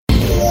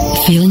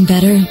Feeling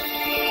better?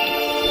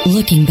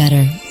 Looking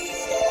better?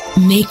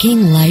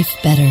 Making life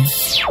better.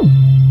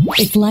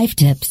 It's Life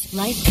Tips.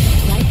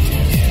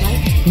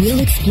 We'll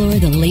explore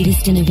the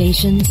latest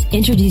innovations,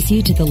 introduce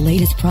you to the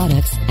latest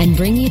products, and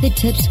bring you the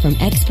tips from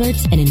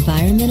experts and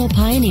environmental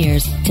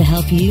pioneers to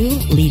help you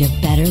lead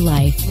a better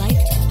life.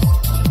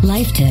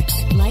 Life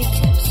Tips.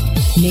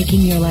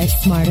 Making your life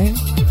smarter,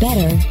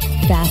 better,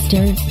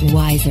 faster,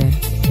 wiser.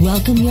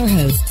 Welcome your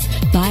hosts,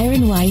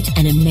 Byron White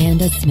and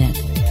Amanda Smith.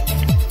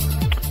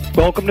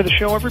 Welcome to the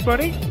show,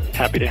 everybody.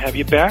 Happy to have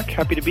you back.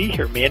 Happy to be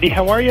here. Mandy,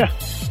 how are you?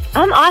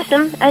 I'm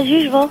awesome, as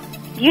usual.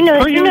 You know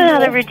how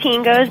the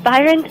routine goes,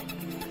 Byron.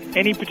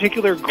 Any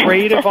particular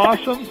grade of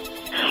awesome?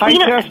 High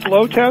test,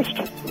 low test?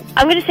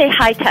 I'm going to say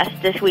high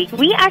test this week.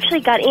 We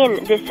actually got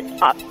in this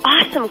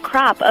awesome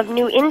crop of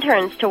new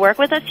interns to work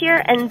with us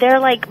here, and they're,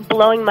 like,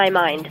 blowing my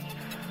mind.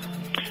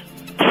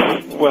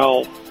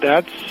 Well,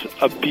 that's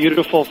a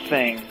beautiful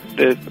thing.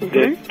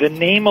 The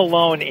name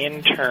alone,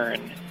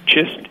 intern,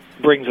 just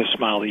brings a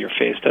smile to your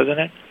face, doesn't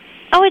it?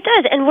 Oh, it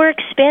does, and we're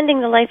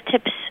expanding the Life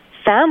Tips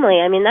family.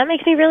 I mean, that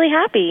makes me really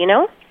happy, you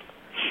know?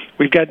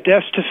 We've got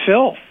desks to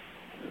fill.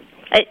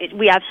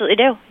 We absolutely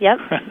do, yep.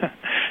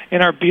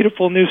 In our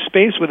beautiful new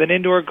space with an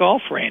indoor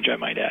golf range, I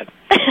might add.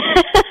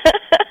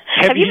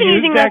 Have you been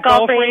using that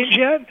golf range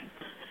yet?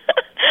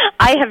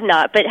 I have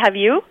not, but have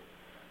you?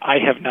 I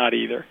have not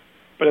either.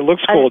 But it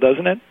looks cool,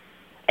 doesn't it?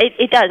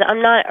 It does.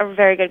 I'm not a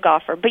very good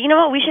golfer. But you know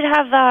what? We should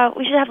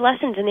have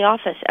lessons in the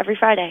office every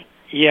Friday.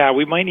 Yeah,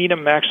 we might need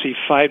them actually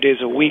 5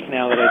 days a week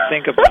now that I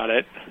think about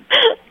it,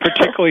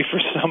 particularly for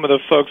some of the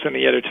folks in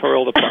the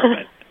editorial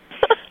department.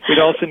 We'd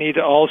also need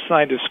to all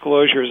sign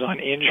disclosures on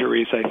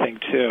injuries, I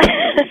think, too.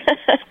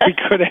 We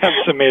could have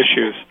some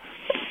issues.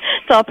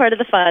 It's all part of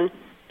the fun.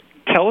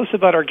 Tell us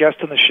about our guest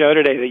on the show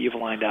today that you've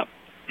lined up.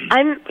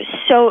 I'm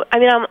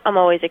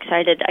always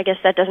excited. I guess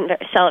that doesn't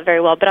sell it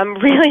very well, but I'm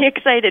really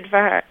excited for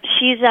her.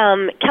 She's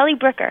Kelly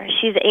Bricker.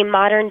 She's a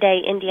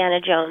modern-day Indiana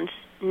Jones.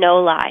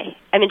 No lie.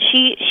 I mean,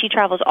 she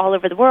travels all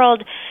over the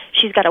world.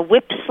 She's got a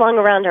whip slung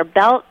around her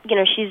belt. You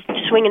know, she's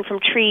swinging from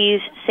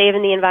trees,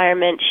 saving the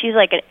environment. She's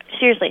like,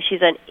 seriously,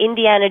 she's an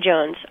Indiana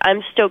Jones.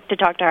 I'm stoked to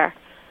talk to her.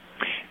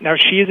 Now,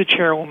 she is a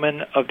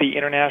chairwoman of the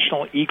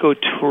International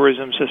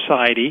Ecotourism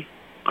Society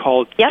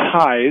called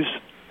TIES,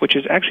 which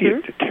is actually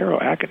a tarot.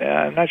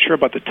 I'm not sure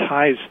about the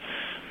TIES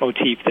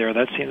motif there.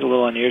 That seems a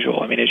little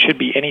unusual. I mean, it should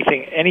be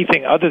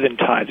anything other than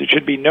ties. It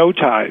should be no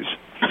ties.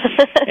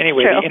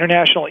 Anyway, the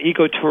International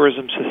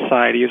Ecotourism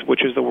Society,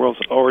 which is the world's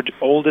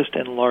oldest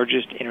and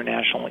largest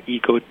international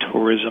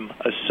ecotourism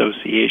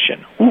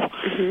association.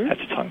 That's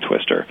a tongue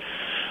twister.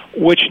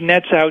 Which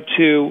nets out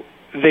to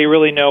they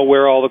really know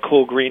where all the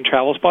cool green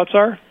travel spots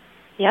are?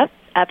 Yep,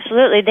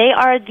 absolutely. They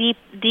are the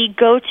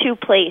go-to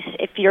place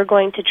if you're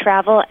going to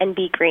travel and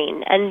be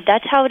green. And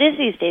that's how it is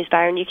these days,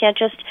 Byron. You can't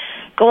just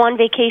go on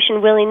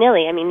vacation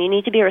willy-nilly. I mean, you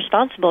need to be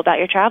responsible about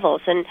your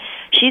travels. And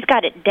she's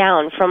got it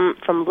down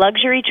from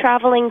luxury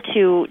traveling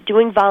to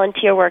doing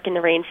volunteer work in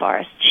the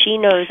rainforest. She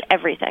knows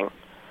everything.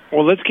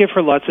 Well, let's give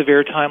her lots of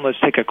airtime. Let's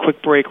take a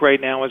quick break right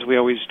now, as we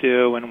always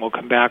do, and we'll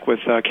come back with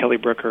Kelly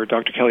Bricker,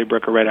 Dr. Kelly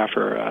Bricker, right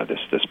after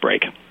this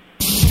break.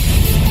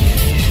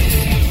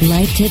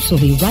 Life Tips will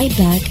be right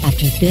back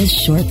after this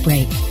short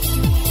break.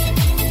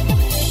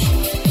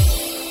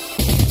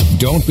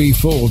 Don't be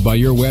fooled by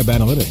your web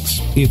analytics.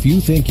 If you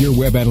think your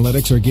web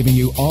analytics are giving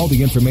you all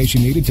the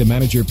information needed to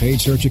manage your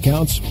paid search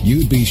accounts,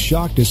 you'd be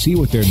shocked to see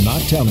what they're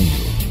not telling you.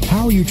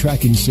 How are you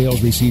tracking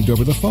sales received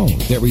over the phone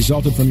that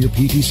resulted from your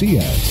PPC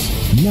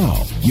ads?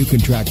 Now, you can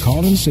track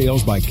call-in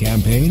sales by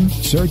campaign,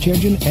 search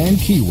engine, and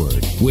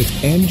keyword with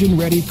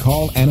Engine-Ready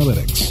Call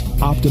Analytics.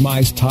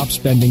 Optimize top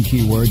spending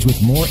keywords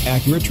with more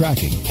accurate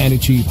tracking and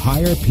achieve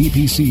higher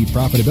PPC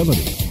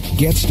profitability.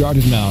 Get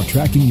started now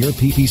tracking your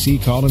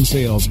PPC call-in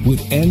sales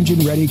with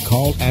Engine-Ready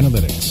Call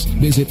Analytics.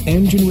 Visit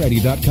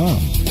EngineReady.com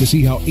to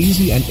see how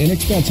easy and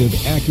inexpensive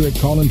accurate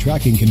call-in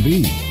tracking can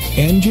be.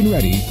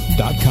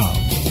 EngineReady.com.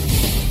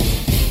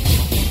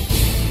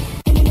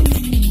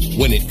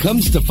 When it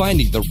comes to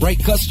finding the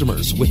right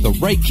customers with the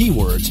right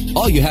keywords,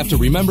 all you have to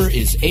remember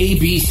is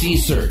ABC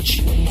Search.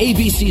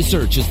 ABC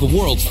Search is the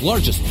world's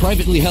largest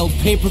privately held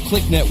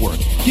pay-per-click network,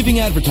 giving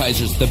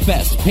advertisers the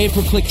best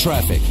pay-per-click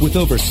traffic with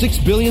over 6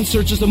 billion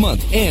searches a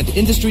month and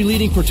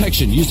industry-leading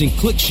protection using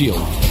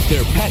ClickShield.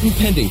 Their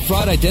patent-pending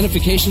fraud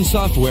identification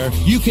software,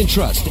 you can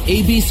trust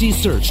ABC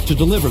Search to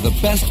deliver the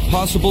best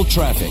possible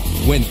traffic.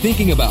 When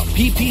thinking about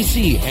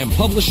PPC and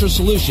publisher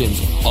solutions,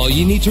 all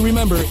you need to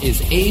remember is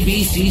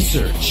ABC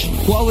Search.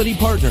 Quality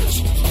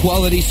partners,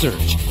 quality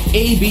search.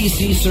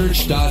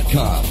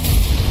 abcsearch.com.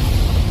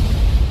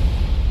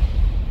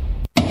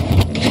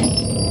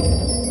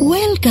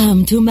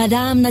 Welcome to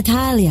Madame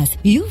Natalia's.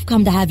 You've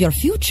come to have your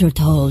future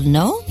told,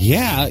 no?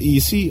 Yeah, you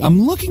see,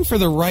 I'm looking for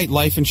the right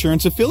life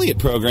insurance affiliate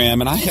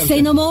program, and I have...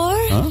 Say no more?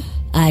 Huh?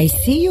 I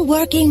see you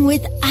working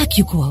with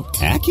AccuQuote.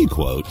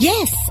 AccuQuote?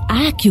 Yes,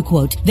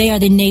 AccuQuote. They are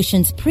the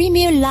nation's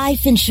premier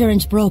life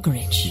insurance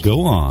brokerage.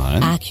 Go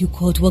on.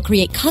 AccuQuote will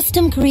create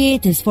custom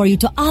creatives for you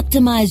to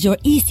optimize your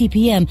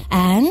ECPM,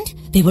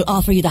 and They will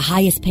offer you the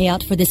highest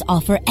payout for this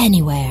offer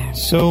anywhere.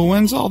 So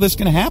when's all this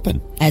going to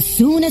happen? As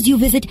soon as you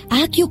visit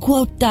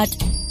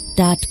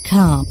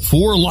AccuQuote.com.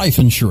 For life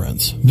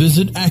insurance,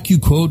 visit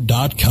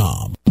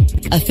AccuQuote.com.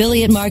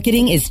 Affiliate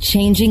marketing is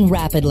changing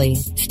rapidly.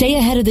 Stay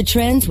ahead of the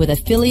trends with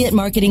Affiliate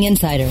Marketing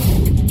Insider.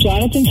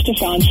 Jonathan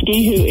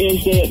Stefanski, who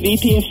is the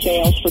VP of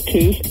Sales for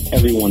Kooth.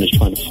 Everyone is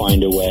trying to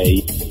find a way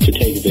to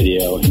take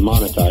video and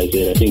monetize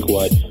it. I think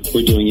what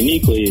we're doing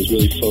uniquely is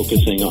really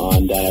focusing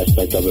on that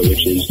aspect of it,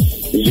 which is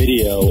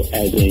video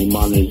as a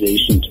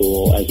monetization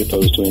tool as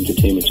opposed to an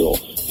entertainment tool.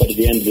 But at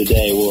the end of the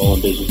day, we're all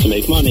in business to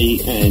make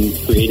money, and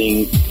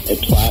creating a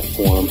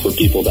platform for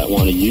people that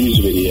want to use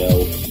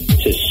video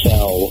to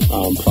sell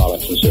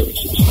products and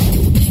services.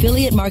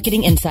 Affiliate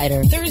Marketing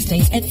Insider.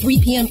 Thursdays at 3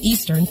 p.m.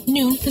 Eastern,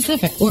 noon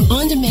Pacific, or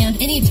on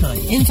demand anytime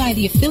inside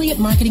the Affiliate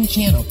Marketing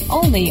channel.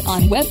 Only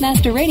on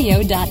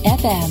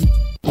WebmasterRadio.fm.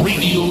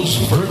 Radio's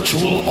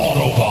virtual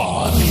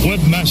Autobahn.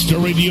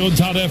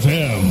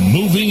 WebmasterRadio.fm.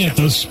 Moving at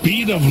the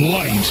speed of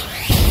light.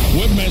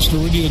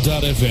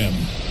 WebmasterRadio.fm.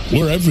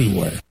 We're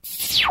everywhere.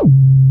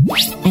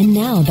 And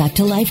now back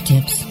to Life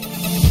Tips.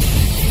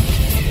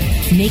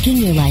 Making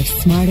your life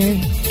smarter,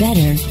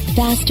 better,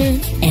 faster,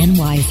 and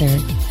wiser.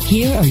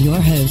 Here are your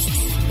hosts.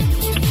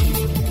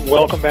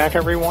 Welcome back,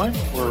 everyone.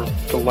 We're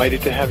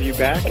delighted to have you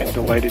back and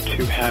delighted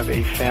to have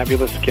a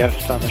fabulous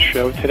guest on the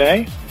show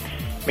today.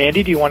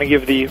 Mandy, do you want to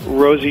give the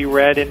rosy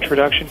red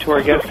introduction to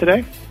our guest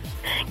today?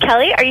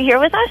 Kelly, are you here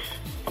with us?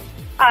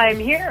 I'm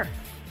here.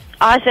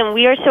 Awesome.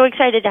 We are so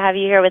excited to have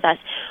you here with us.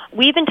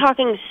 We've been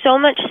talking so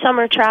much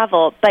summer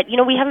travel, but,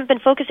 we haven't been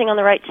focusing on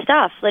the right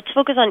stuff. Let's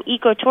focus on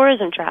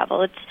ecotourism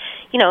travel. It's,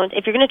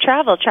 if you're going to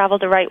travel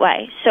the right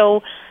way.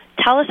 So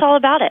tell us all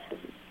about it.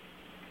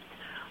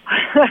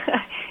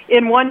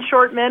 In one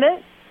short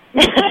minute?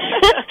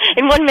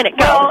 In 1 minute,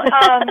 go. Well,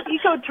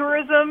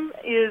 ecotourism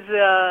is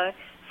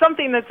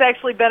something that's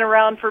actually been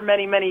around for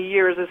many, many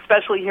years,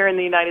 especially here in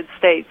the United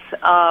States.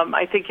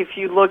 I think if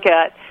you look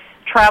at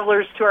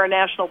travelers to our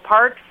national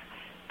parks,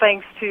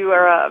 thanks to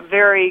our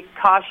very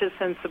cautious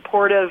and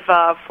supportive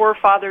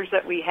forefathers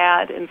that we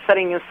had in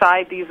setting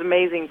aside these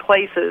amazing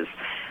places,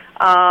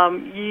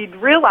 you'd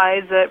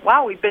realize that,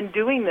 wow, we've been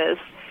doing this.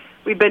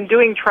 We've been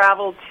doing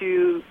travel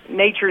to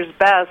nature's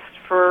best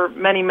for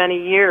many,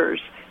 many years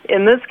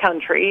in this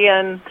country,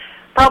 and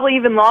probably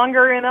even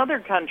longer in other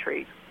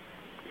countries.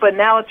 But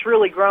now it's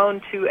really grown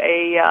to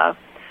a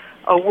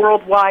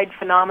worldwide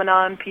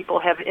phenomenon. People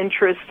have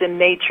interest in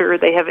nature.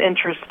 They have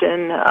interest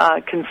in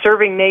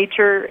conserving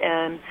nature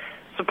and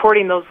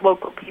supporting those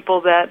local people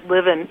that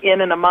live in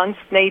and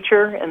amongst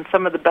nature. And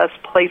some of the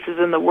best places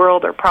in the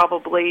world are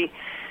probably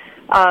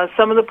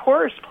some of the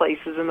poorest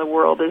places in the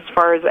world as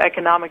far as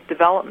economic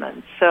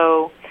development.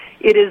 So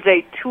it is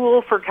a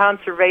tool for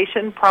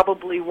conservation,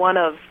 probably one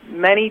of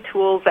many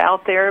tools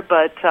out there,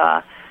 but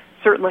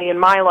certainly in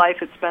my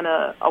life it's been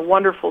a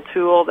wonderful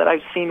tool that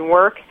I've seen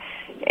work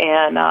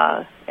and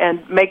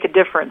make a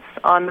difference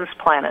on this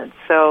planet.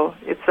 So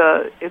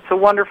it's a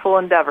wonderful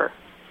endeavor.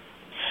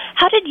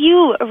 How did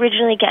you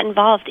originally get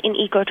involved in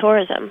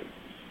ecotourism?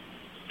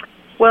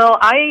 Well,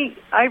 I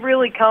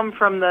really come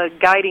from the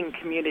guiding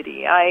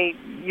community.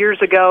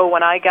 Years ago,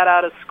 when I got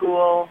out of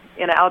school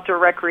in outdoor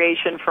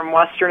recreation from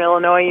Western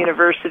Illinois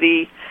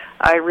University,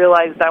 I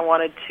realized I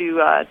wanted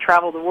to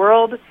travel the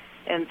world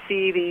and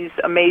see these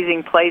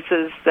amazing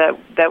places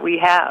that we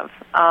have.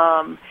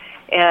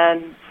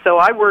 And so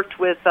I worked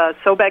with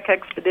Sobek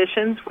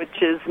Expeditions,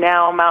 which is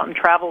now Mountain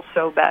Travel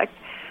Sobek,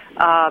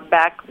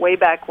 way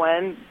back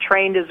when,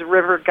 trained as a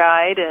river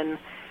guide, and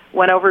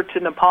went over to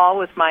Nepal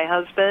with my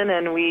husband,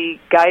 and we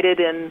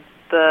guided in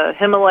the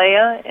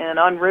Himalaya and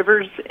on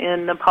rivers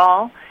in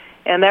Nepal,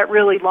 and that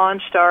really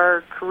launched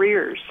our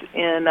careers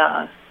in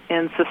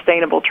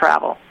sustainable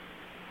travel.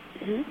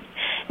 Mm-hmm.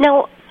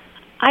 Now,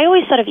 I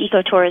always thought of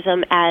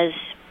ecotourism as,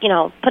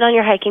 put on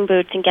your hiking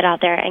boots and get out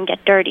there and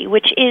get dirty,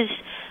 which is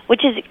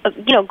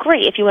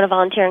great if you want to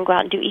volunteer and go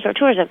out and do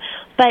ecotourism.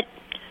 But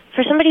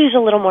for somebody who's a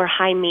little more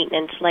high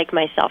maintenance, like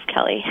myself,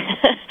 Kelly,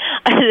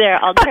 are there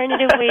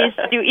alternative ways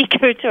to do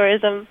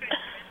ecotourism?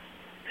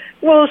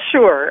 Well,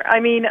 sure. I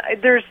mean,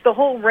 there's the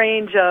whole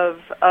range of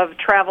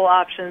travel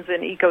options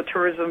in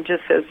ecotourism,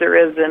 just as there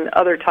is in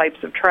other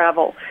types of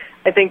travel.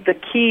 I think the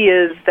key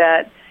is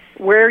that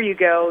where you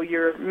go,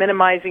 you're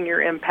minimizing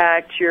your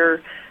impact,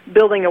 you're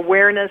building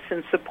awareness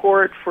and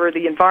support for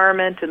the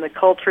environment and the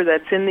culture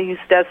that's in these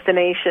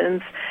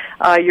destinations.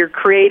 You're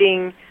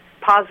creating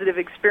positive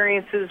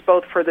experiences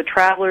both for the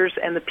travelers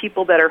and the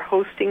people that are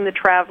hosting the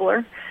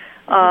traveler.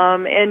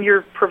 And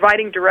you're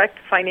providing direct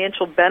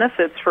financial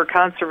benefits for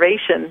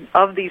conservation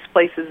of these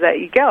places that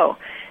you go.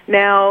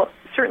 Now,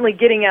 certainly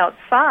getting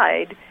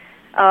outside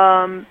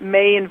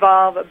may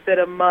involve a bit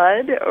of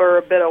mud or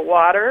a bit of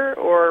water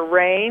or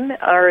rain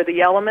or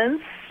the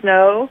elements,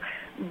 snow,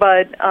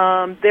 but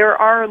there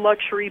are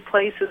luxury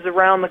places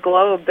around the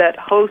globe that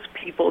host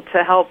people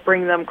to help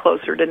bring them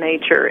closer to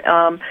nature.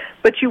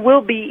 But you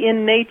will be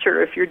in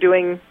nature if you're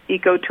doing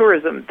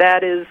ecotourism.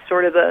 That is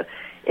sort of the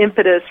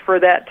impetus for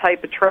that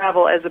type of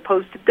travel as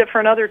opposed to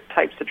different other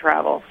types of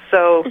travel.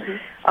 So,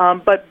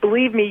 but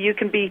believe me, you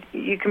can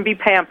be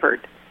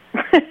pampered.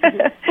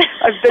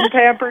 I've been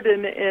pampered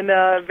in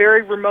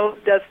very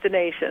remote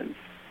destinations.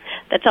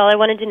 That's all I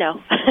wanted to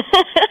know.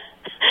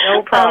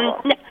 No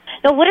problem.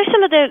 Now, what are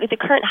some of the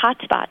current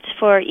hotspots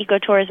for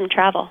ecotourism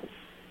travel?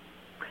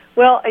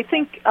 Well, I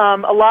think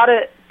a lot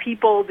of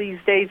people these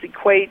days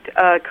equate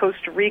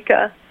Costa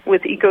Rica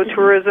with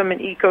ecotourism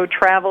and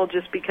eco-travel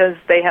just because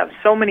they have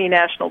so many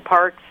national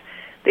parks.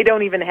 They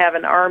don't even have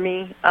an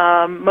army.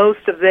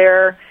 Most of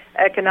their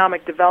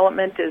economic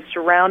development is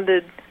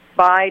surrounded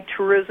by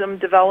tourism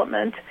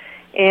development,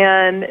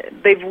 and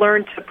they've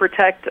learned to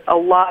protect a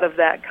lot of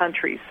that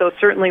country. So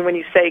certainly when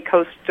you say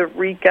Costa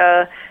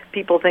Rica,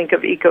 people think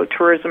of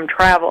ecotourism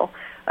travel.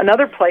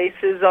 Another place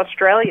is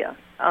Australia.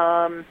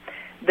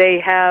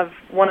 They have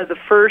one of the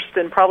first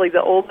and probably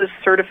the oldest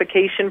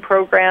certification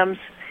programs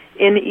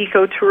in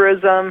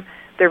ecotourism.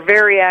 They're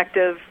very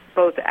active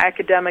both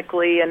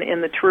academically and in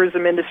the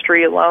tourism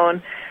industry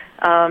alone.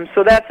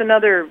 So that's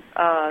another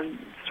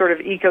sort of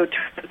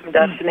ecotourism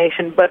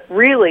destination. But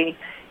really,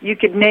 you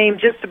could name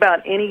just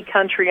about any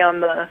country on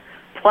the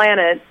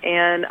planet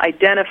and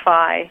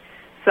identify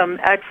some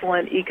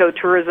excellent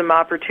ecotourism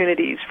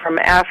opportunities, from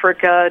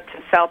Africa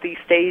to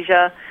Southeast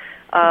Asia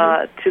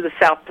to the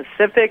South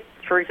Pacific.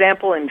 For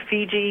example, in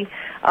Fiji,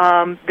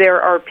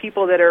 there are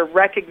people that are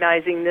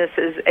recognizing this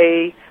as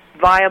a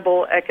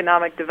viable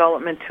economic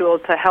development tool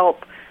to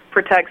help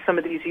protect some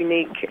of these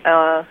unique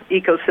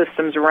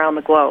ecosystems around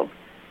the globe.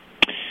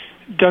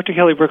 Dr.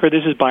 Kelly Bricker,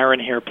 this is Byron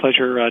here.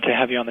 Pleasure to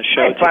have you on the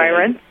show today.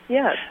 Byron.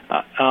 Yes.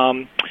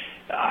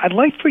 I'd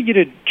like for you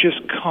to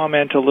just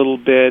comment a little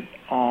bit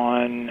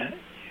on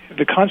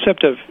the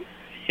concept of,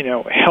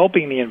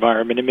 helping the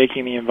environment and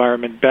making the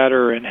environment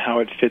better and how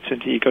it fits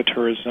into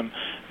ecotourism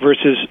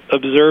versus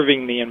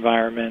observing the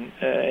environment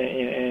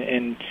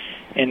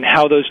and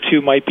how those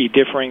two might be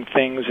differing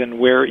things and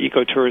where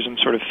ecotourism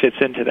sort of fits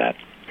into that.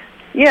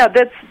 Yeah,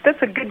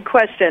 that's a good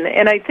question.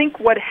 And I think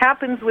what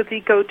happens with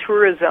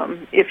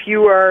ecotourism, if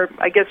you are,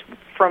 I guess,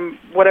 from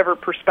whatever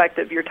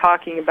perspective you're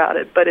talking about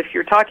it, but if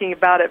you're talking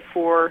about it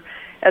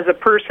as a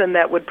person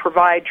that would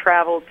provide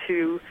travel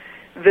to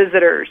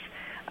visitors,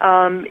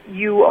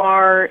 you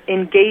are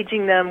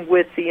engaging them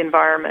with the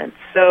environment.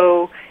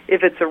 So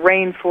if it's a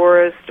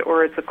rainforest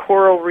or it's a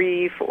coral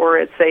reef or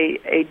it's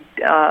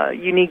a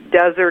unique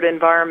desert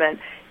environment,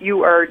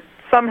 you are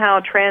somehow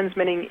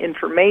transmitting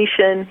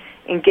information,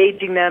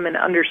 engaging them in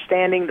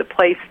understanding the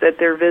place that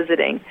they're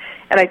visiting.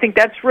 And I think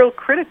that's real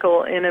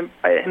critical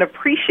in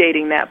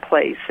appreciating that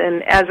place.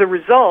 And as a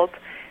result,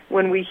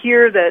 when we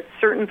hear that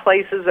certain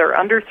places are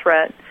under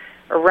threat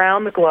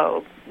around the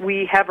globe,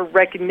 we have a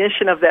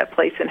recognition of that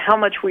place and how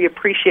much we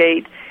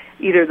appreciate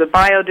either the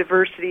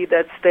biodiversity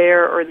that's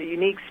there or the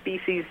unique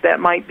species that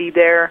might be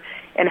there,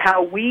 and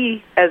how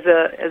we as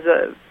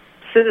a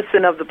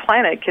citizen of the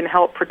planet can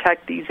help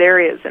protect these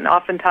areas. And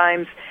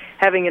oftentimes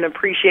having an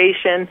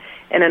appreciation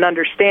and an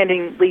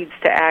understanding leads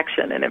to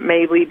action, and it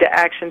may lead to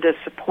action to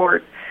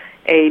support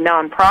a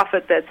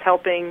nonprofit that's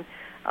helping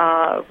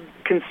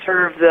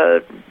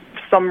conserve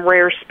some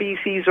rare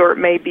species, or it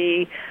may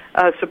be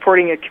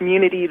supporting a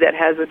community that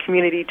has a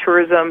community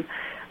tourism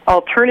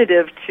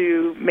alternative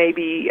to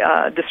maybe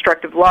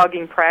destructive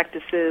logging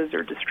practices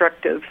or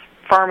destructive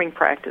farming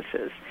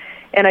practices.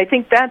 And I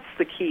think that's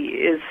the key,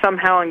 is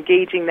somehow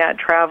engaging that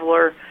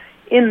traveler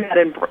in that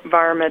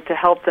environment to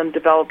help them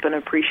develop an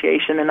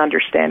appreciation and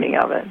understanding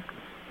of it.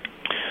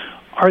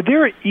 Are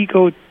there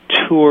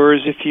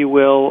eco-tours, if you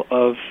will,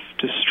 of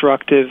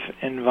destructive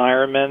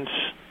environments?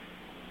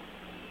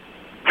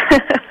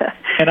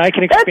 And I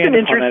can expand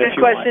upon that if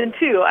you want. That's an interesting question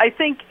too.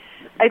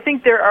 I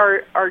think there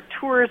are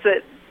tours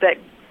that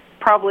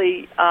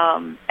probably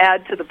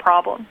add to the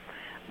problem.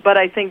 But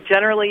I think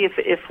generally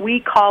if we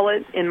call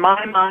it, in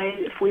my mind,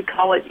 if we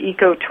call it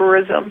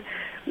ecotourism,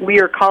 we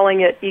are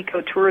calling it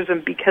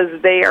ecotourism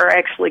because they are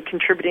actually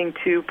contributing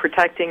to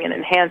protecting and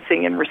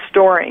enhancing and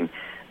restoring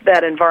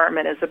that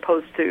environment as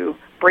opposed to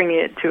bringing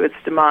it to its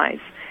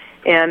demise.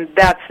 And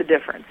that's the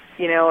difference.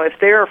 If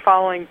they are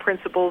following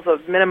principles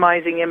of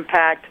minimizing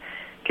impact,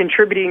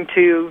 contributing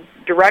to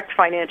direct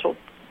financial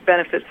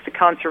benefits to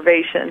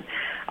conservation,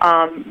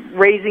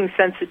 raising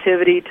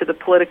sensitivity to the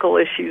political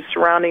issues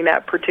surrounding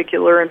that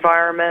particular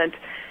environment,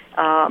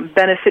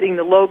 benefiting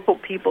the local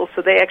people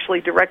so they actually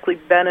directly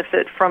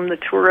benefit from the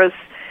tourists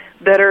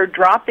that are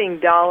dropping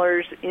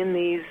dollars in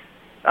these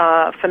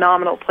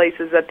phenomenal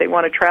places that they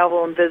want to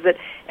travel and visit,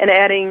 and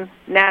adding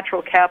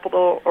natural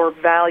capital or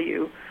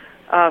value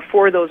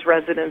for those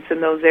residents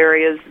in those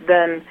areas,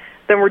 then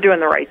we're doing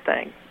the right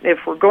thing.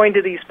 If we're going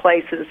to these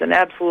places and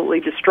absolutely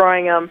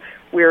destroying them,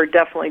 we're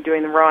definitely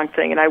doing the wrong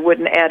thing, and I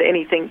wouldn't add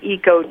anything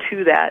eco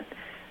to that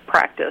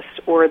practice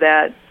or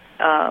that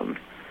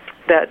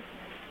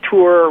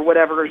tour or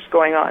whatever is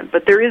going on.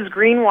 But there is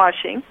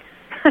greenwashing.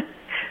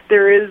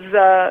 There is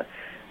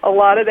a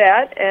lot of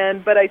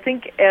that, but I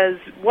think as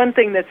one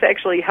thing that's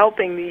actually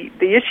helping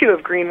the issue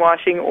of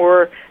greenwashing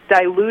or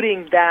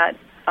diluting that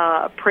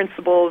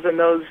principles and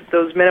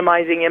those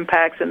minimizing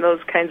impacts and those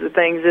kinds of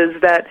things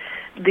is that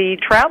the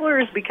traveler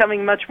is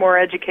becoming much more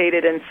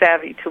educated and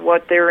savvy to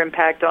what their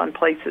impact on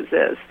places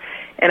is.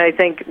 And I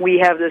think we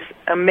have this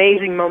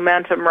amazing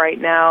momentum right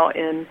now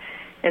in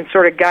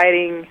sort of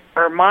guiding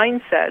our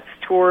mindsets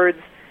towards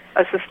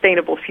a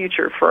sustainable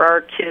future for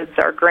our kids,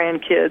 our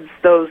grandkids,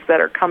 those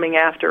that are coming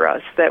after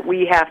us, that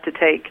we have to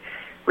take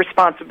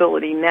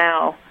responsibility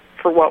now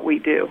for what we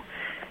do.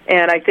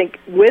 And I think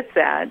with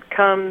that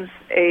comes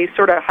a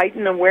sort of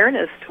heightened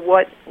awareness to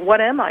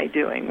what am I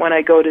doing when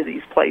I go to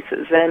these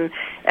places. And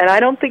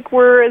I don't think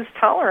we're as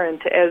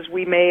tolerant as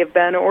we may have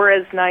been or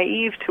as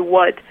naive to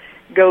what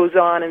goes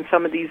on in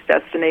some of these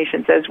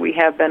destinations as we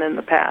have been in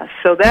the past.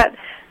 So that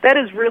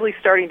is really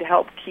starting to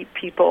help keep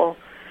people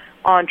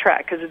on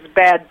track, because it's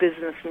bad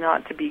business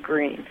not to be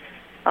green.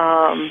 So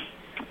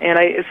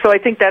I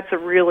think that's a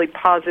really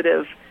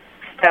positive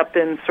step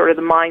in sort of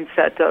the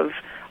mindset of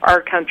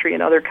our country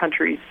and other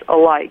countries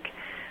alike.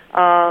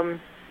 And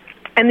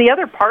the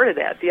other part of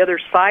that, the other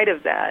side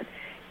of that,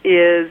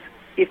 is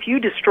if you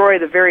destroy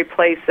the very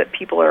place that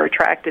people are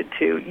attracted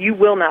to, you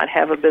will not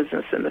have a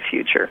business in the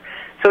future.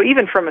 So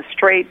even from a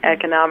straight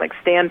economic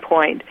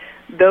standpoint,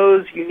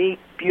 those unique,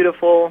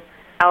 beautiful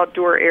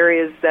outdoor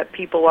areas that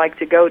people like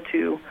to go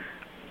to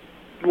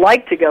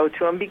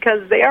them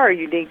because they are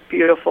unique,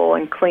 beautiful,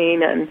 and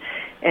clean, and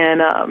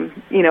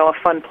a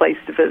fun place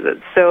to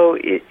visit. So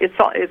it's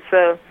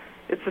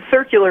a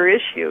circular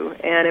issue,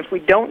 and if we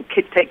don't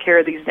take care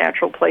of these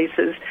natural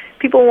places,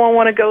 people won't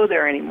want to go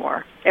there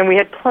anymore. And we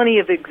had plenty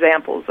of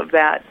examples of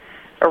that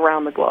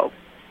around the globe.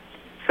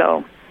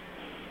 So,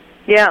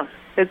 yeah,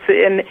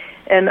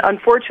 and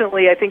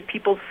unfortunately, I think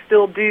people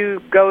still do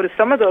go to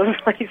some of those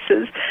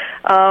places,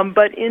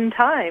 but in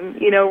time,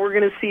 we're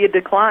going to see a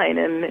decline,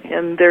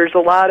 and there's a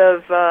lot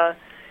of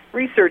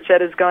research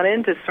that has gone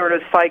into sort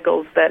of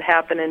cycles that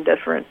happen in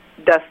different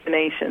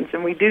destinations,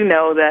 and we do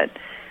know that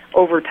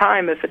over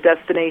time, if a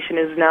destination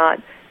is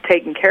not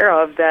taken care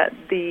of, that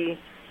the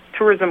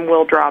tourism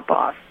will drop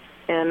off,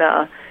 and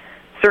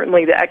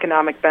certainly the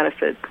economic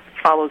benefit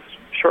follows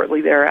shortly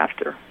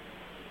thereafter.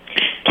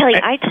 Kelly,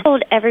 I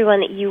told everyone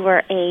that you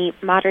were a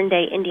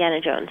modern-day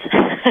Indiana Jones. So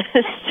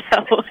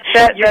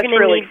that's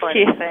really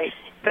funny.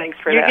 Thanks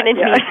for that. You're going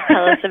to need to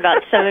tell us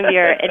about some of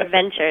your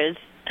adventures.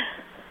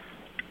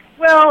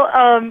 Well,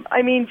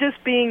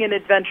 just being in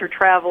adventure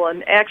travel,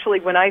 and actually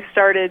when I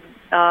started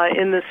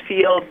in this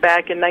field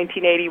back in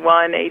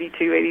 1981,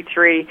 82,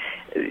 83,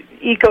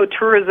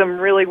 ecotourism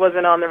really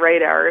wasn't on the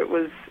radar. It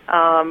was,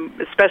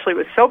 especially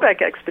with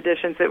Sobek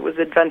expeditions, it was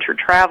adventure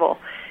travel.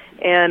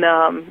 And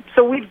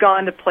so we've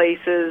gone to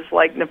places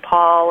like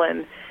Nepal,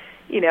 and,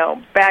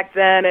 back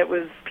then it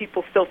was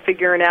people still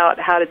figuring out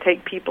how to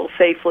take people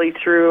safely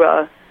through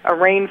a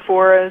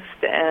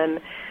rainforest. And,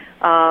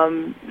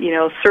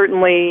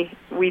 certainly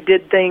we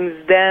did things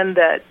then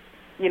that,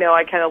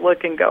 I kind of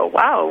look and go,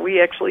 wow,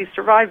 we actually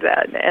survived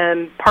that.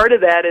 And part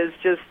of that is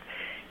just,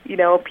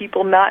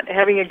 people not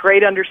having a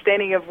great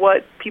understanding of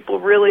what people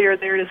really are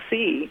there to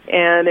see.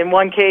 And in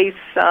one case,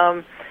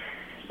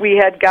 we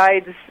had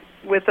guides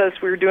with us.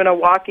 We were doing a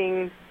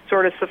walking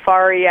sort of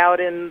safari out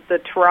in the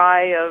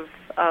Terai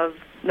of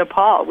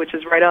Nepal, which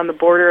is right on the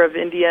border of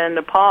India and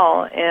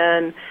Nepal.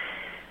 And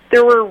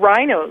there were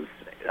rhinos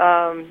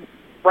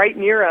right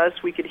near us.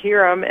 We could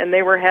hear them, and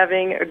they were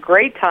having a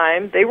great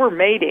time. They were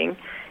mating.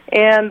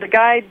 And the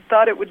guide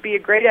thought it would be a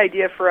great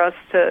idea for us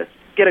to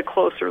get a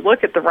closer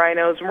look at the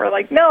rhinos, and we're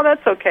like, no,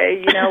 that's okay,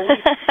 we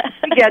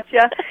get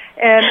you.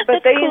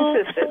 But they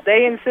insisted.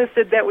 They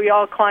insisted that we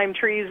all climb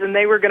trees, and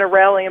they were going to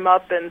rally them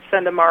up and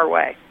send them our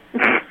way.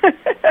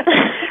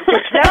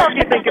 Which now, if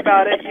you think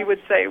about it, you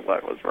would say,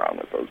 what was wrong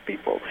with those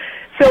people?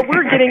 So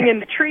we're getting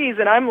into trees,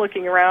 and I'm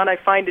looking around. I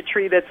find a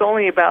tree that's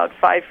only about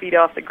 5 feet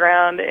off the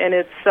ground, and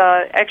it's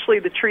actually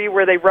the tree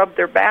where they rubbed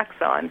their backs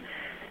on.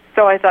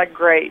 So I thought,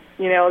 great,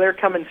 they're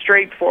coming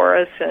straight for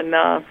us, and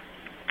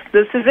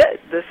this is it.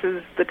 This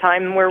is the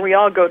time where we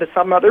all go to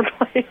some other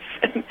place.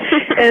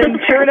 And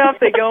sure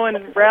enough, they go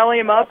and rally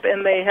them up,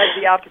 and they head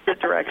the opposite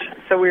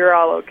direction. So we were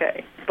all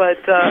okay.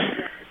 But,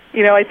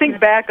 I think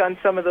back on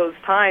some of those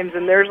times,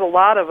 and there's a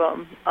lot of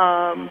them,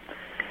 and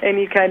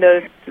you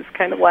just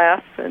kind of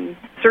laugh. And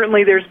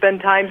certainly there's been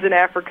times in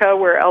Africa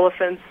where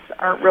elephants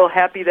aren't real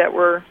happy that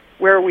we're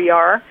where we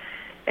are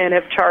and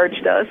have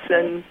charged us.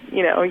 And,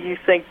 you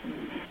think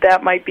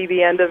that might be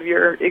the end of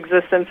your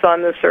existence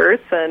on this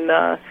earth.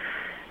 And,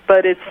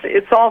 but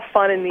it's all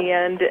fun in the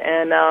end,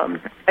 and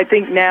I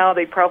think now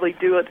they probably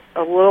do it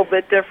a little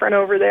bit different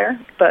over there,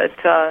 but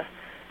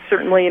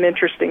certainly an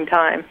interesting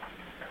time.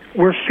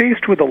 We're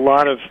faced with a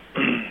lot of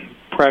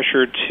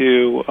pressure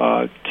to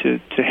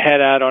head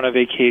out on a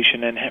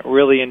vacation and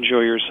really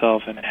enjoy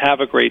yourself and have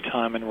a great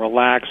time and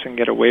relax and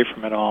get away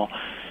from it all.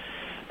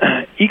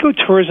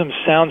 Ecotourism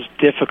sounds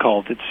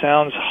difficult. It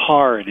sounds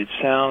hard. It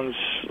sounds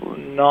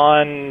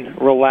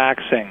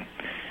non-relaxing.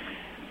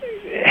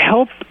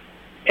 Help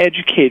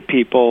educate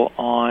people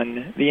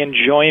on the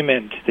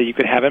enjoyment that you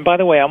could have. And by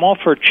the way, I'm all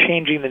for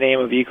changing the name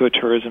of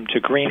ecotourism to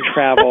green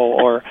travel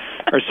or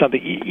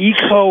something.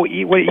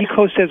 What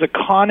eco says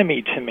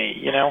economy to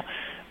me,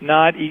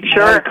 not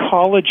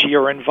ecology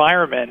or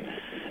environment.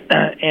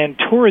 And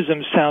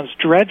tourism sounds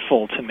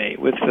dreadful to me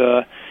with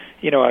a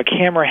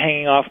camera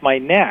hanging off my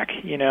neck,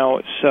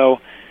 So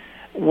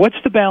what's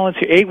the balance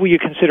here? A, will you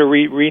consider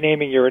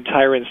renaming your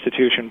entire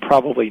institution?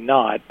 Probably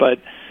not, but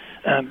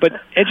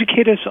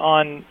educate us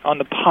on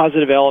the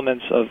positive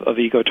elements of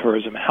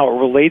ecotourism, how it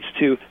relates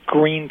to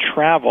green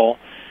travel,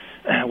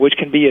 which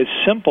can be as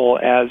simple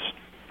as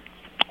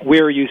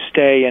where you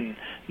stay and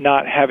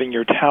not having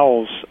your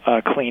towels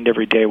cleaned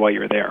every day while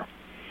you're there.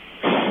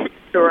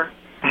 Sure.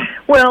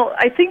 Well,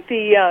 I think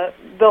the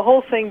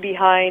whole thing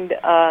behind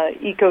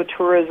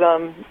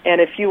ecotourism, and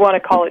if you want to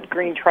call it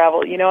green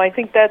travel, I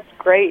think that's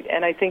great,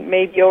 and I think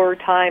maybe over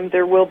time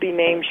there will be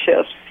name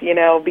shifts,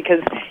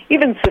 because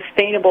even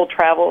sustainable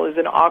travel is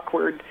an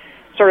awkward,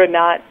 sort of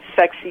not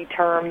sexy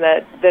term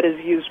that is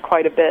used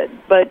quite a bit.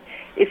 But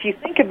if you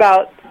think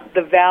about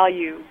the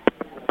value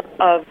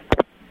of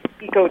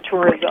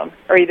ecotourism,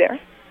 are you there?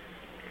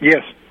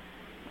 Yes.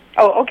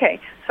 Oh, okay.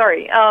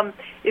 Sorry.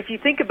 If you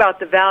think about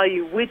the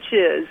value, which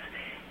is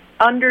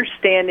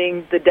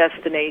understanding the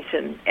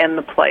destination and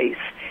the place.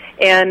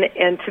 And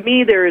to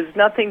me, there is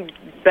nothing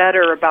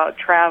better about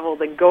travel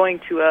than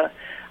going to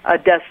a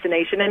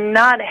destination and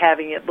not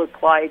having it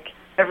look like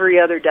every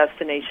other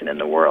destination in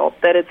the world,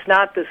 that it's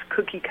not this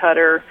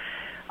cookie-cutter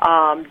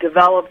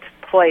developed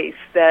place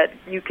that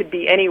you could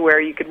be anywhere.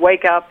 You could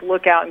wake up,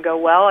 look out, and go,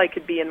 well, I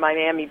could be in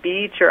Miami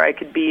Beach, or I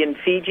could be in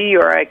Fiji,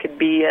 or I could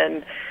be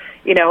in,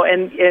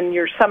 and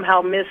you're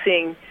somehow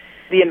missing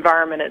the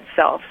environment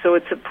itself. So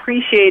it's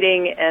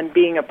appreciating and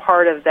being a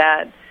part of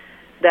that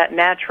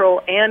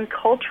natural and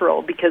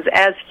cultural, because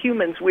as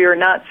humans, we are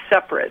not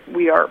separate.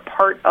 We are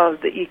part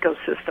of the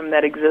ecosystem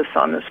that exists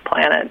on this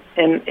planet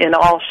in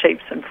all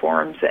shapes and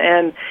forms.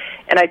 And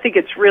I think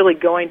it's really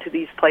going to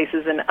these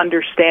places and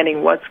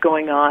understanding what's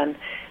going on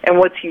and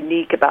what's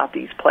unique about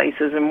these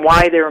places and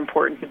why they're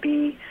important to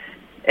be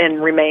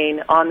and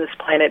remain on this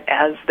planet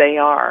as they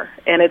are.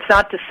 And it's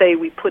not to say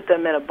we put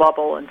them in a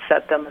bubble and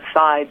set them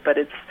aside, but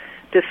it's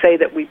to say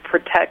that we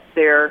protect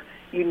their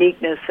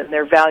uniqueness and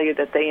their value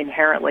that they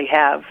inherently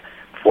have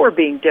for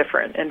being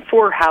different and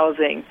for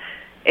housing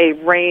a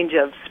range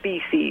of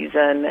species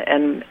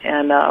and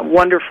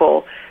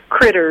wonderful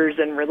critters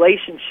and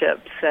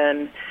relationships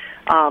and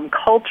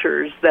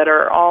cultures that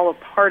are all a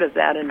part of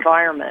that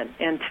environment.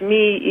 And to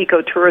me,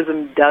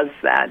 ecotourism does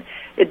that.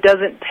 It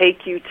doesn't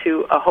take you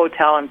to a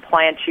hotel and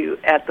plant you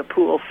at the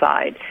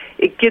poolside.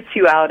 It gets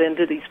you out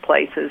into these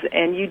places,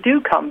 and you do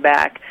come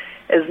back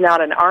as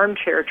not an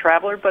armchair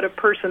traveler, but a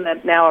person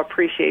that now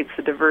appreciates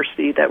the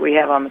diversity that we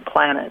have on the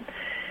planet.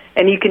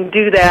 And you can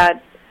do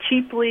that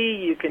cheaply,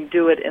 you can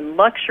do it in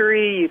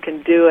luxury, you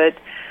can do it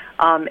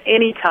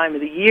any time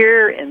of the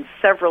year in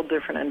several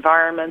different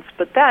environments,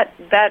 but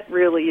that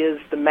really is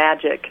the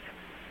magic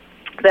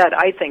that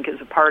I think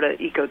is a part of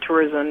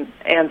ecotourism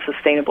and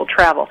sustainable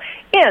travel.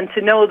 And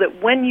to know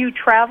that when you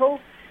travel,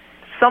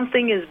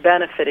 something is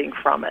benefiting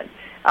from it.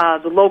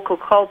 The local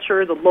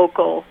culture, the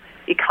local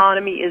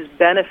economy is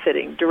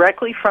benefiting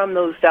directly from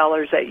those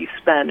dollars that you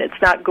spend.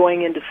 It's not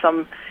going into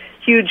some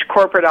huge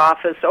corporate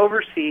office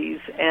overseas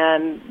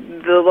and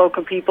the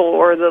local people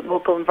or the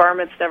local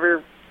environments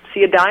never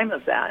see a dime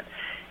of that.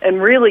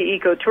 And really,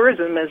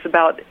 ecotourism is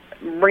about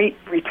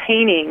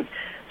retaining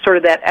sort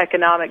of that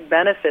economic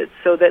benefit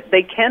so that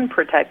they can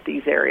protect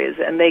these areas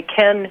and they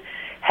can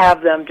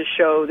have them to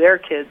show their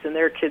kids and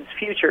their kids'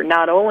 future,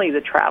 not only the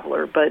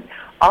traveler, but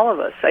all of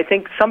us. I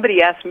think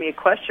somebody asked me a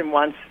question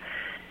once,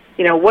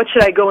 what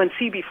should I go and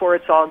see before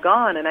it's all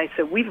gone? And I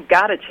said, we've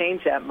got to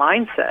change that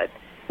mindset.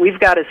 We've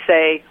got to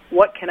say,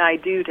 what can I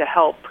do to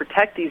help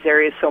protect these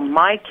areas so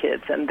my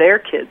kids and their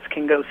kids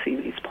can go see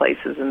these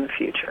places in the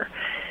future?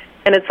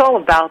 And it's all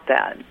about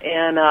that.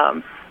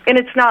 And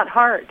it's not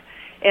hard.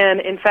 And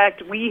in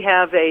fact, we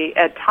have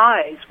at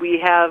Ties, we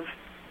have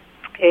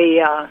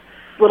a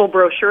little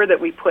brochure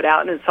that we put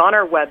out, and it's on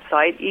our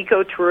website,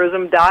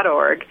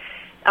 ecotourism.org,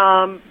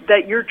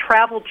 that your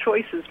travel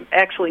choices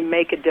actually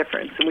make a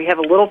difference. And we have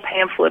a little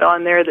pamphlet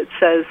on there that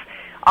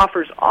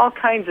offers all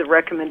kinds of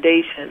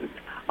recommendations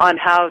on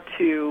how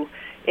to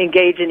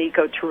engage in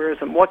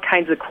ecotourism. What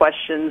kinds of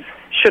questions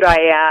should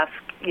I ask,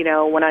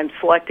 when I'm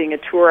selecting a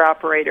tour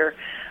operator?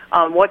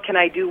 What can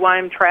I do while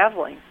I'm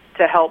traveling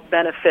to help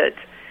benefit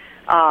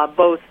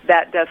both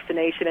that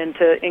destination and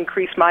to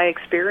increase my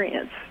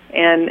experience?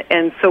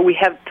 And so we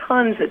have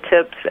tons of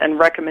tips and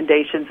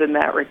recommendations in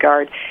that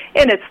regard,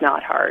 and it's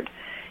not hard.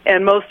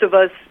 And most of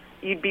us,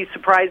 you'd be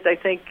surprised, I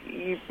think,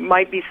 you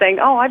might be saying,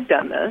 oh, I've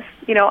done this.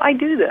 I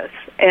do this.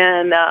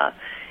 And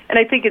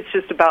I think it's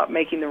just about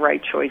making the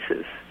right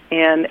choices.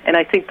 And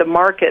I think the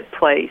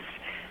marketplace,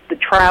 the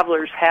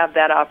travelers have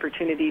that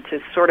opportunity to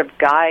sort of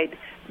guide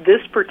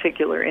this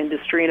particular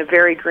industry in a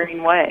very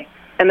green way.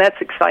 And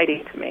that's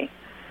exciting to me.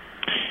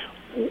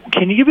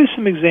 Can you give us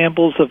some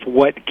examples of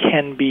what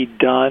can be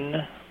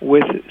done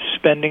with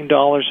spending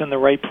dollars in the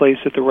right place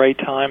at the right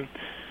time.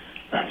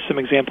 Some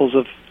examples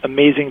of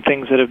amazing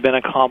things that have been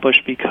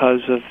accomplished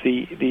because of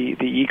the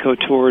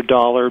eco-tour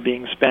dollar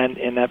being spent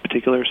in that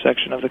particular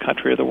section of the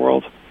country or the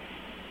world.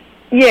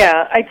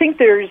 Yeah, I think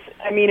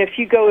if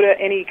you go to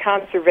any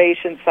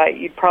conservation site,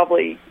 you'd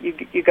probably,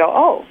 you go,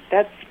 oh,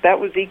 that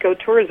was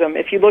ecotourism.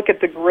 If you look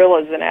at the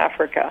gorillas in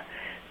Africa,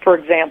 for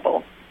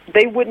example,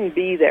 they wouldn't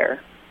be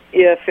there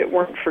if it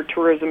weren't for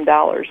tourism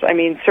dollars. I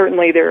mean,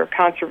 certainly there are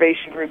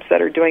conservation groups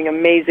that are doing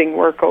amazing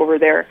work over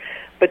there,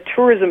 but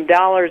tourism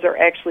dollars are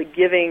actually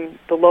giving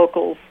the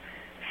locals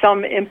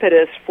some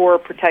impetus for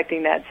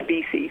protecting that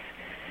species.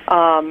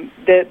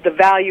 The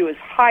value is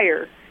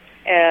higher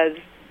as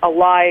a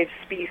live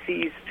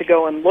species to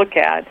go and look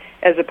at,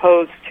 as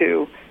opposed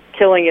to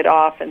killing it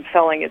off and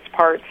selling its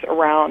parts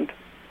around,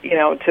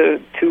 to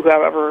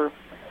whoever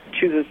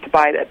chooses to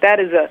buy that. That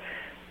is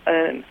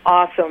an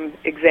awesome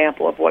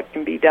example of what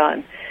can be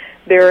done.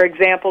 There are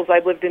examples. I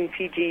lived in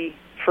Fiji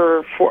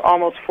for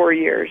almost 4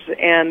 years,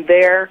 and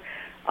there's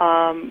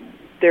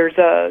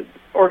a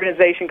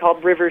organization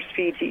called Rivers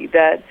Fiji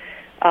that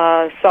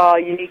saw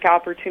a unique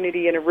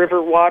opportunity in a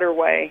river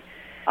waterway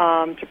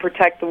to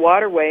protect the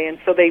waterway, and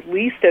so they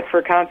leased it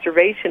for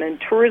conservation, and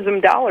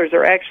tourism dollars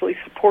are actually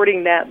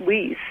supporting that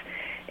lease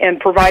and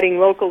providing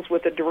locals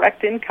with a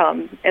direct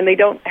income, and they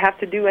don't have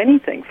to do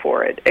anything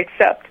for it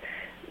except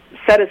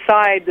set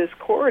aside this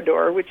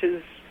corridor, which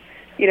is,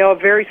 a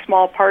very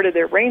small part of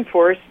their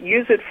rainforest,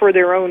 use it for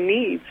their own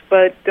needs,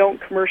 but don't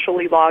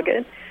commercially log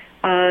it.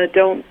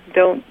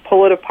 Don't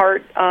pull it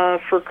apart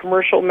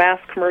for mass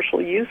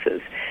commercial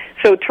uses.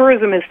 So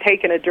tourism has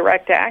taken a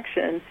direct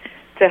action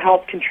to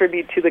help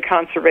contribute to the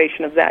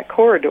conservation of that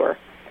corridor.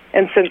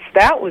 And since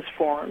that was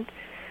formed,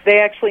 they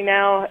actually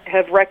now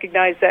have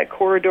recognized that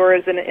corridor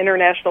as an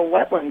international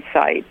wetland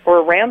site or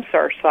a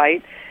Ramsar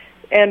site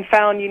and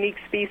found unique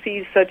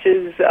species such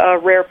as a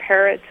rare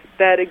parrot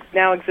that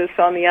now exists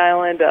on the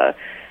island,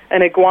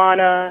 an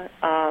iguana,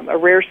 a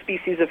rare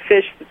species of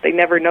fish that they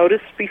never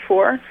noticed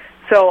before.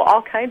 So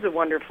all kinds of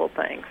wonderful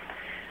things.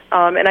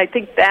 And I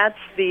think that's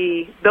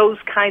those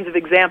kinds of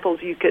examples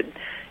you could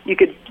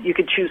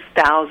choose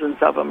thousands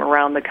of them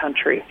around the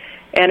country.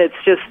 And it's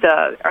just,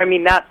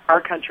 not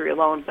our country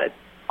alone, but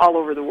all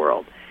over the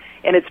world.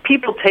 And it's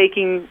people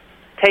taking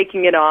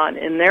it on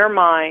in their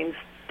minds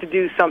to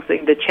do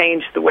something to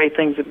change the way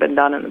things have been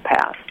done in the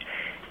past.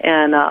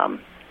 And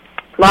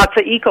lots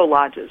of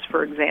eco-lodges,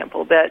 for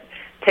example, that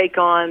take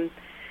on,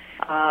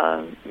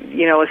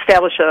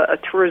 establish a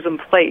tourism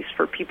place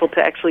for people to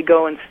actually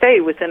go and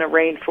stay within a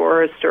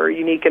rainforest or a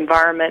unique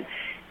environment.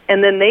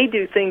 And then they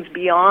do things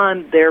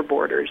beyond their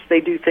borders.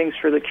 They do things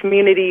for the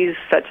communities,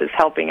 such as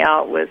helping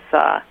out with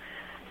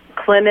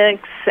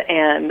clinics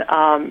and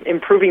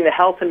improving the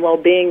health and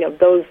well-being of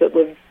those that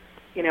live,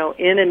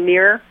 in and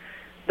near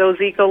those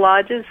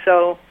eco-lodges.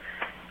 So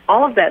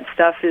all of that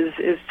stuff is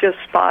just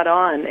spot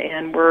on,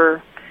 and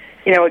we're,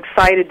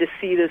 excited to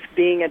see this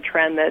being a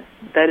trend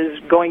that is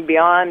going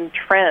beyond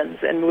trends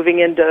and moving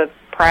into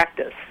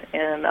practice.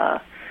 And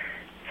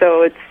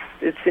so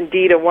it's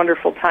indeed a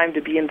wonderful time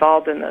to be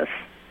involved in this.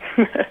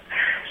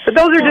 But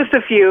those are just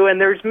a few, and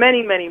there's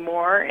many, many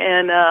more.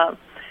 And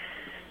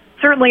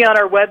certainly on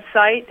our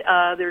website,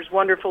 there's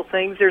wonderful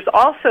things. There's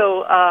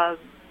also,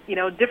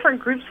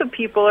 different groups of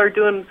people are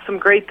doing some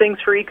great things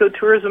for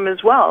ecotourism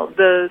as well.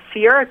 The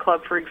Sierra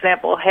Club, for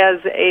example, has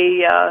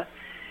a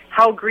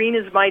How Green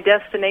is My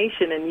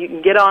Destination, and you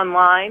can get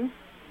online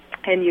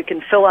and you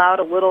can fill out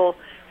a little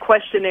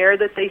questionnaire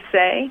that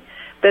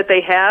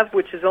they have,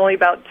 which is only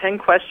about 10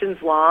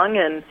 questions long,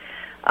 and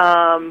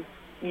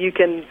you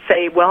can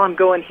say, well, I'm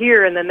going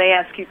here, and then they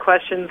ask you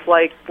questions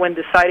like, when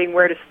deciding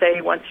where to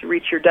stay once you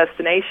reach your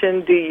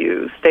destination, do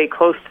you stay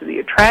close to the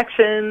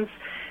attractions?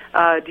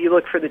 Do you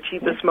look for the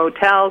cheapest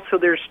motel? So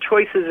there's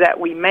choices that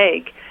we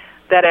make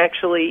that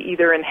actually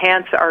either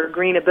enhance our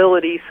green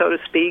ability, so to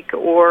speak,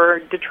 or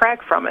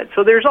detract from it.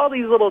 So there's all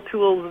these little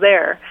tools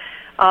there.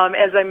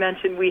 As I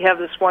mentioned, we have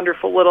this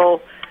wonderful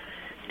little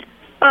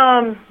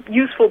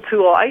useful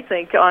tool, I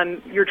think,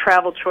 on your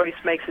travel choice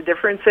makes a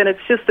difference, and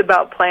it's just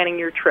about planning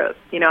your trip.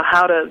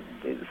 How to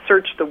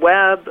search the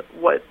web,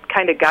 what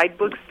kind of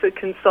guidebooks to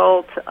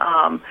consult,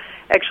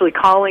 actually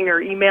calling or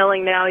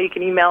emailing now. You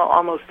can email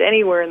almost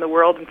anywhere in the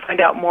world and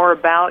find out more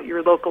about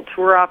your local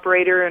tour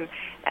operator and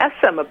ask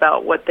them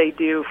about what they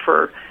do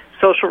for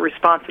social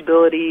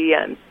responsibility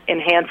and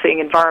enhancing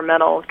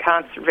environmental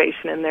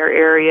conservation in their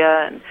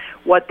area, and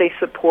what they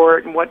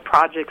support and what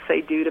projects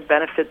they do to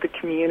benefit the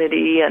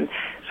community. And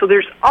so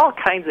there's all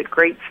kinds of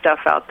great stuff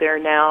out there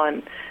now,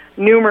 and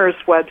numerous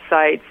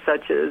websites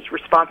such as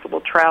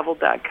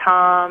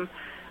responsibletravel.com,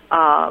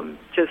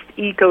 just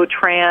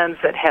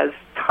EcoTrans that has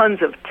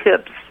tons of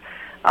tips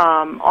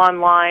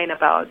online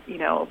about,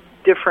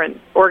 different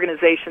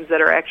organizations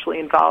that are actually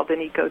involved in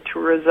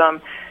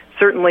ecotourism.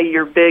 Certainly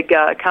your big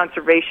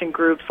conservation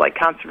groups like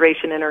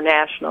Conservation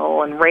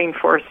International and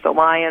Rainforest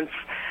Alliance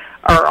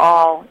are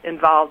all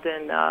involved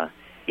in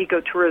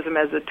ecotourism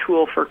as a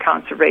tool for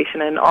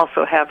conservation, and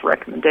also have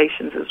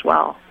recommendations as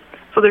well.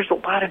 So there's a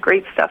lot of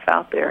great stuff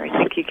out there. I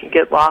think you can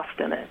get lost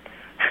in it.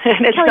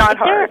 And it's Kelly, not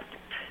hard.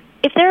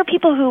 If there are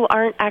people who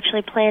aren't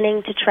actually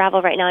planning to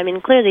travel right now, I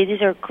mean, clearly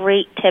these are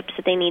great tips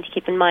that they need to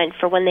keep in mind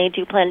for when they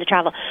do plan to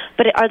travel.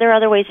 But are there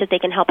other ways that they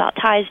can help out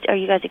Ties? Are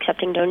you guys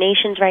accepting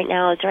donations right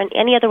now? Is there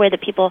any other way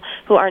that people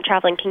who aren't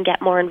traveling can get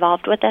more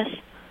involved with this?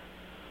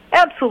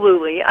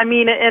 Absolutely. I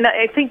mean, and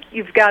I think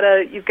you've got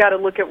to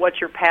look at what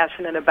you're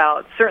passionate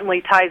about.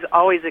 Certainly, Ties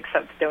always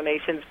accepts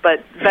donations,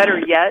 but better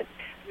yet,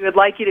 we would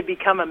like you to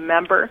become a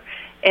member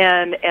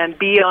and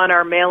be on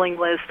our mailing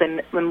list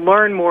and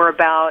learn more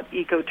about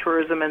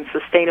ecotourism and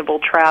sustainable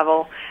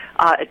travel.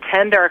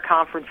 Attend our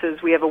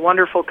conferences. We have a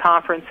wonderful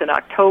conference in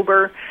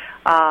October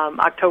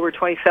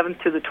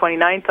 27th to the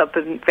 29th up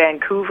in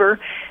Vancouver.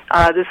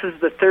 This is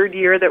the third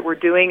year that we're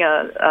doing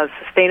a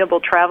sustainable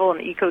travel and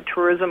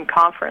ecotourism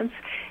conference.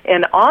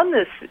 And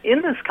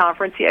in this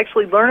conference, you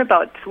actually learn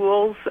about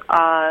tools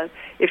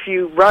if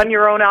you run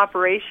your own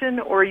operation,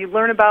 or you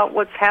learn about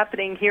what's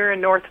happening here in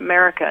North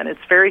America, and it's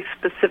very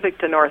specific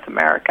to North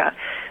America.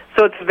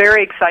 So it's a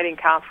very exciting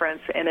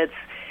conference, and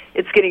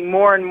it's getting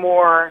more and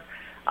more.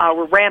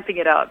 We're ramping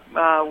it up.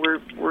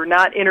 We're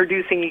not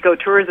introducing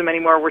ecotourism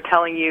anymore. We're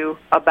telling you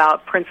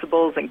about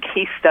principles and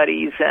case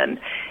studies and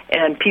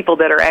people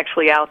that are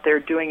actually out there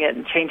doing it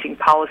and changing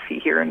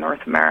policy here in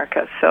North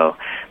America. So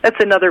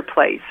that's another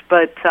place.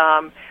 But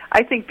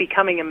I think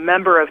becoming a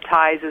member of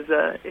Ties is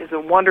a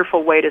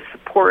wonderful way to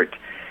support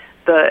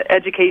the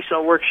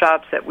educational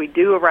workshops that we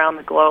do around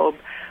the globe.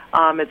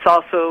 It's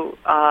also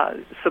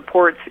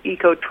supports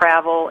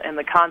eco-travel and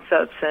the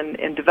concepts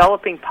and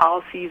developing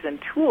policies and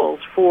tools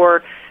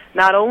for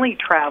not only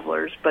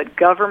travelers, but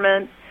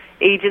government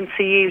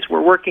agencies.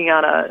 We're working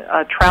on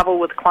a Travel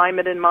with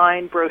Climate in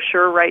Mind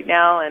brochure right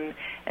now, and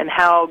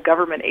how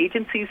government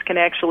agencies can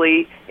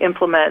actually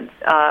implement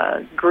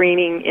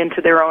greening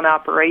into their own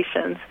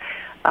operations.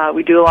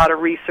 We do a lot of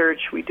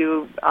research. We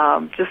do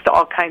just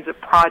all kinds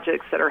of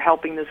projects that are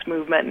helping this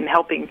movement and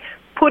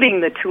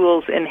putting the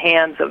tools in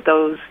hands of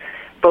those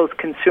both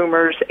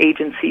consumers,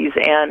 agencies,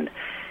 and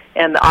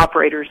the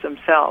operators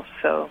themselves.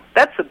 So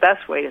that's the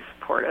best way to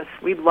support us.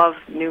 We love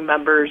new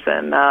members,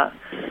 and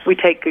we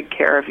take good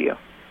care of you.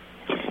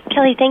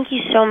 Kelly, thank you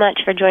so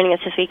much for joining us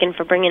this week and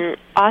for bringing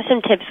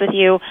awesome tips with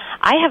you.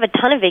 I have a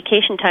ton of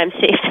vacation time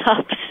saved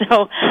up,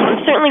 so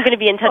I'm certainly going to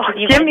be in touch with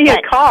you. Give me a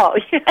call.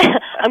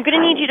 I'm going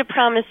to need you to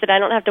promise that I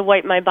don't have to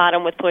wipe my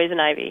bottom with poison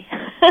ivy.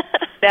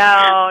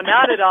 No,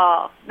 not at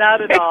all.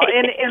 Not at all.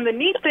 And the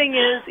neat thing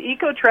is,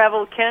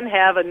 eco-travel can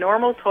have a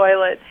normal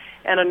toilet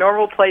and a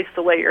normal place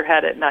to lay your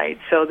head at night.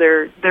 So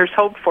there's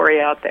hope for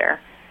you out there.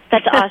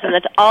 That's awesome.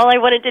 That's all I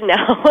wanted to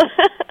know.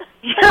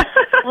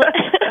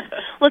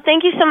 Well,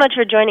 thank you so much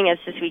for joining us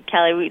this week,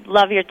 Kelly. We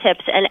love your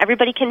tips. And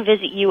everybody can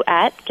visit you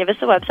at, give us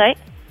the website.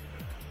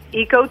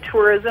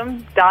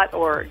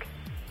 ecotourism.org.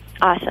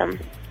 Awesome.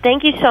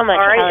 Thank you so much,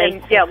 all right,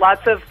 Kelly. And yeah,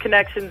 lots of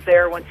connections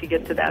there once you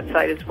get to that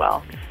site as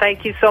well.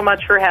 Thank you so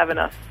much for having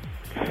us.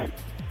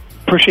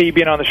 Appreciate you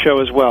being on the show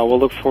as well. We'll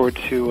look forward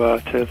to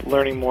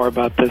learning more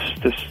about this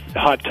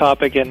hot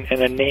topic and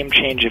a name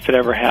change if it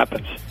ever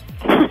happens.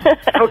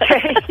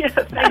 Okay. Yeah,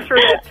 thanks for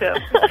that tip.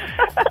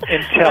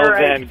 Until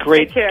then,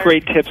 great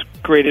tips,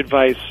 great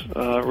advice.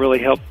 Really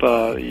help.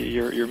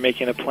 You're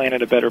making the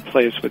planet a better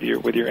place with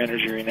your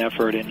energy and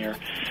effort and your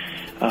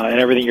and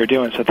everything you're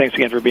doing. So thanks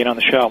again for being on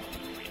the show.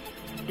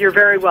 You're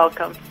very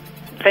welcome.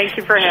 Thank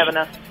you for having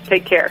us.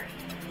 Take care.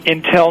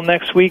 Until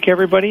next week,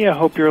 everybody. I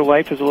hope your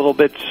life is a little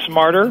bit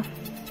smarter,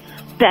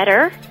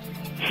 better,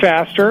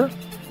 faster,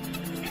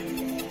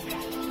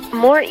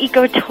 more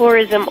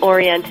ecotourism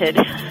oriented.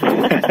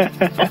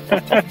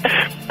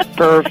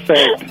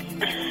 Perfect.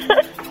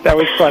 That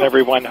was fun,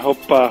 everyone.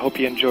 Hope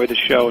you enjoyed the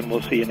show, and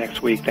we'll see you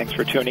next week. Thanks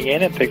for tuning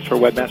in, and thanks for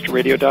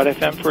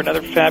WebmasterRadio.fm for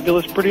another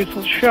fabulous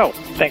producer show.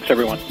 Thanks,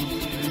 everyone.